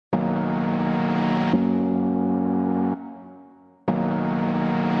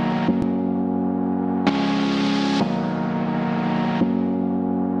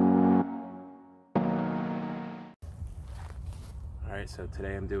Alright, so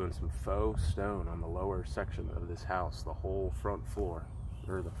today I'm doing some faux stone on the lower section of this house, the whole front floor,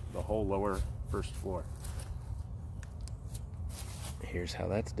 or the whole lower first floor. Here's how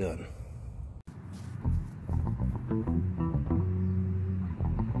that's done.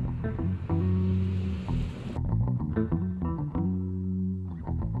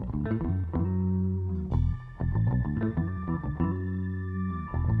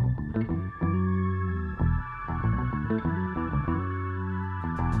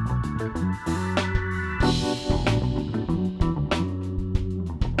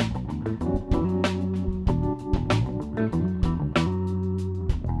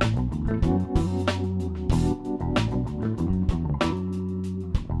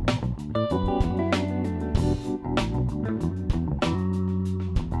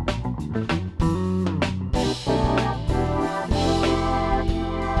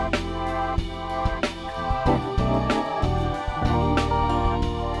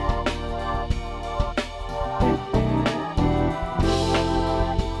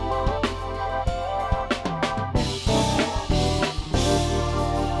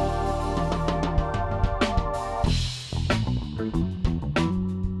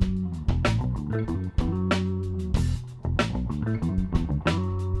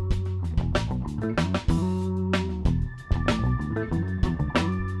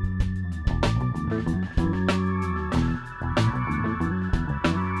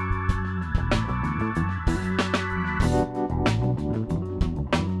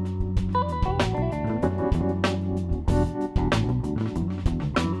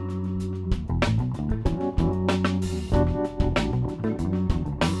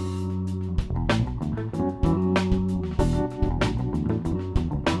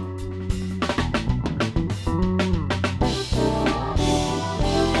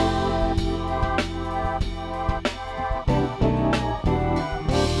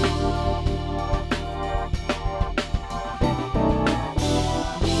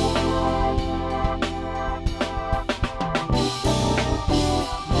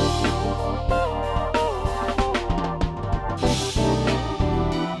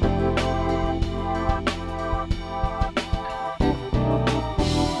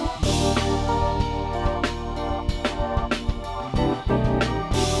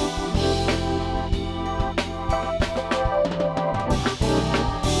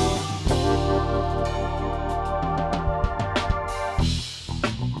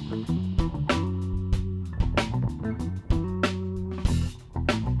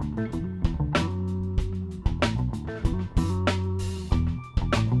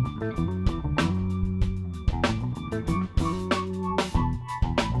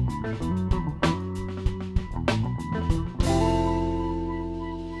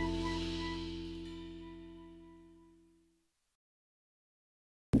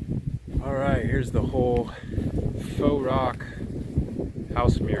 Alright, here's the whole faux rock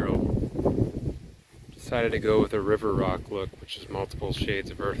house mural. Decided to go with a river rock look, which is multiple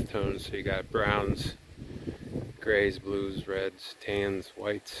shades of earth tones. So you got browns, grays, blues, reds, tans,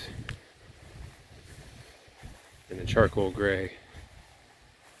 whites, and a charcoal gray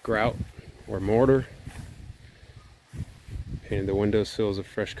grout or mortar. Painted the windowsills a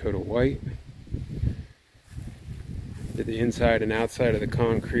fresh coat of white. Did the inside and outside of the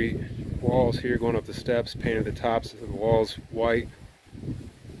concrete walls here going up the steps, painted the tops of the walls white.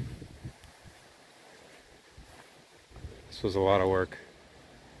 This was a lot of work.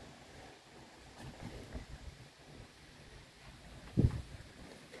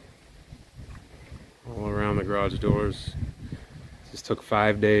 All around the garage doors. This took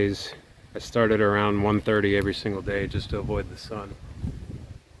 5 days. I started around 1:30 every single day just to avoid the sun.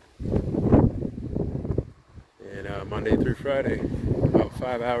 And Monday through Friday, about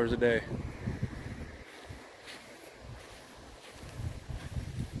 5 hours a day.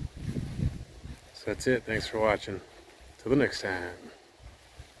 So that's it. Thanks for watching. Till the next time.